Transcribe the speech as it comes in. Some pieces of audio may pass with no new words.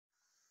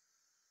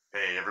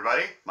Hey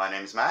everybody, my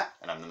name is Matt,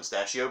 and I'm the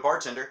Mustachio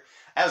Bartender.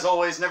 As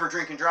always, never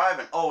drink and drive,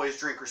 and always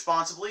drink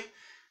responsibly.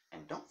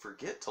 And don't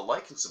forget to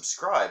like and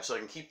subscribe so I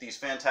can keep these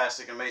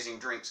fantastic and amazing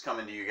drinks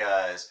coming to you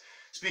guys.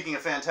 Speaking of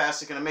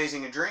fantastic and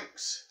amazing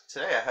drinks,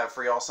 today I have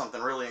for y'all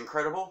something really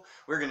incredible.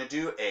 We're going to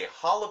do a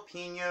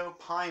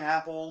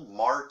Jalapeno-Pineapple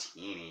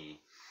Martini.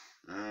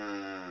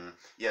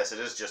 Yes, it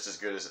is just as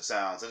good as it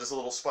sounds. It is a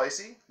little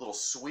spicy, a little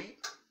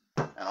sweet,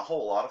 and a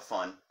whole lot of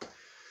fun.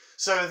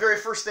 So the very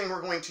first thing we're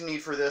going to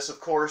need for this, of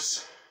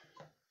course,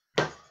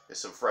 is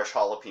some fresh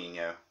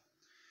jalapeno.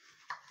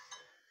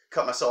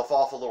 Cut myself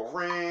off a little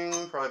ring,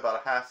 probably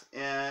about a ½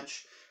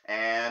 inch,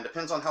 and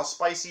depends on how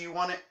spicy you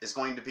want it, is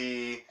going to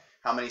be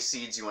how many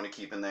seeds you want to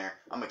keep in there.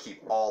 I'm going to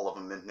keep all of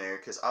them in there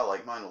because I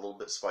like mine a little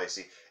bit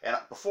spicy. And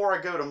before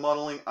I go to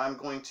muddling, I'm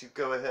going to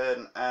go ahead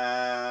and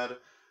add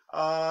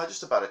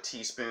just about a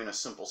teaspoon of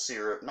simple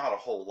syrup, not a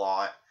whole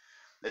lot.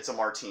 It's a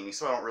martini,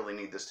 so I don't really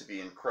need this to be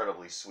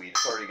incredibly sweet.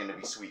 It's already going to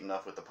be sweet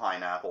enough with the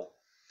pineapple.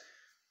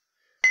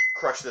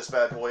 Crush this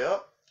bad boy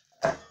up.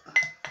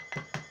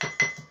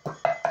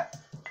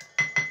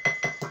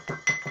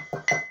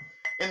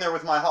 In there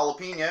with my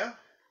jalapeno,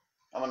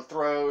 I'm going to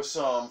throw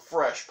some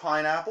fresh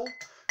pineapple.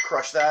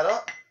 Crush that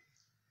up.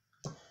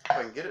 If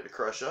I can get it to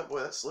crush up. Boy,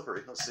 that's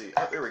slippery. Let's see.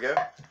 Oh, there we go.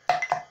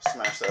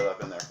 Smash that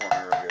up in there for me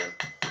real good.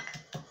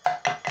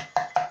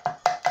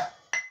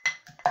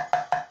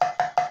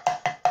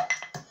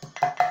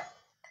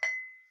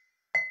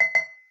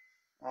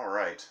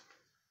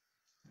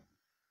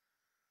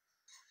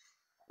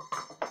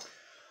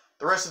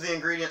 The rest of the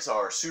ingredients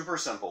are super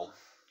simple.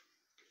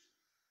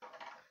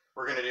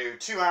 We're going to do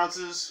 2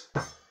 ounces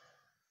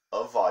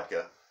of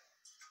vodka.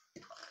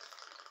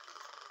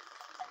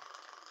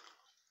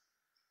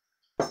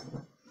 And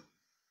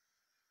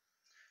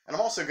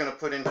I'm also going to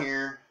put in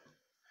here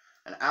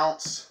an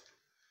ounce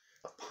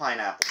of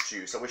pineapple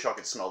juice. I wish y'all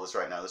could smell this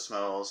right now. This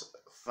smells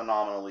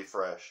phenomenally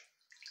fresh.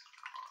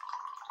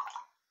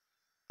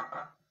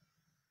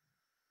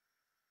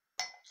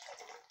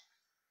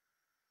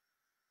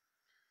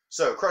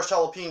 So, crushed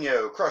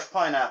jalapeno, crushed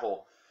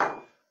pineapple,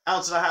 1.5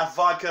 ounces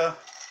vodka,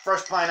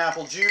 fresh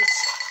pineapple juice.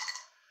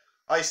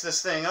 Ice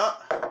this thing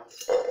up.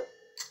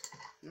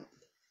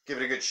 Give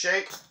it a good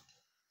shake.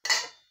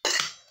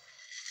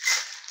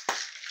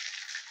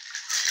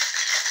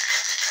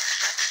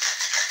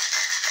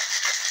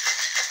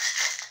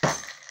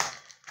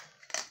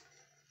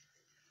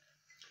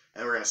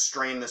 And we're going to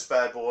strain this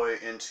bad boy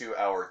into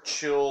our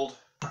chilled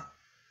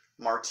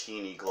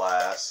martini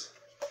glass.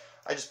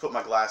 I just put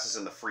my glasses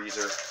in the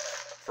freezer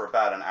for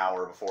about an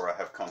hour before I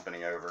have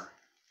company over.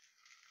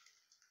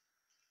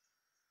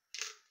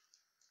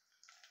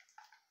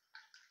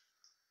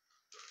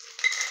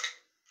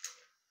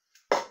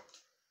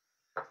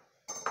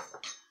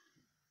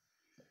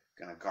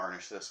 Gonna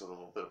garnish this with a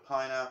little bit of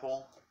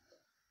pineapple,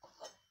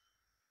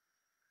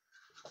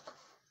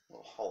 a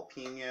little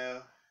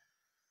jalapeno,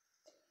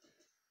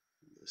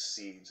 the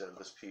seeds out of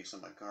this piece I'm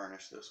gonna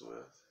garnish this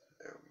with.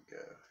 There we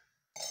go.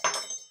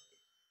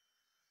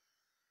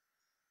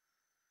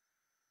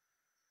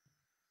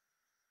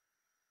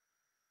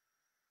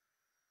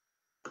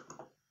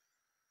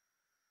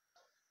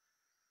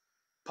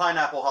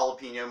 Pineapple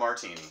jalapeno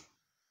martini.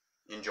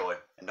 Enjoy,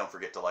 and don't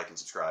forget to like and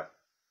subscribe.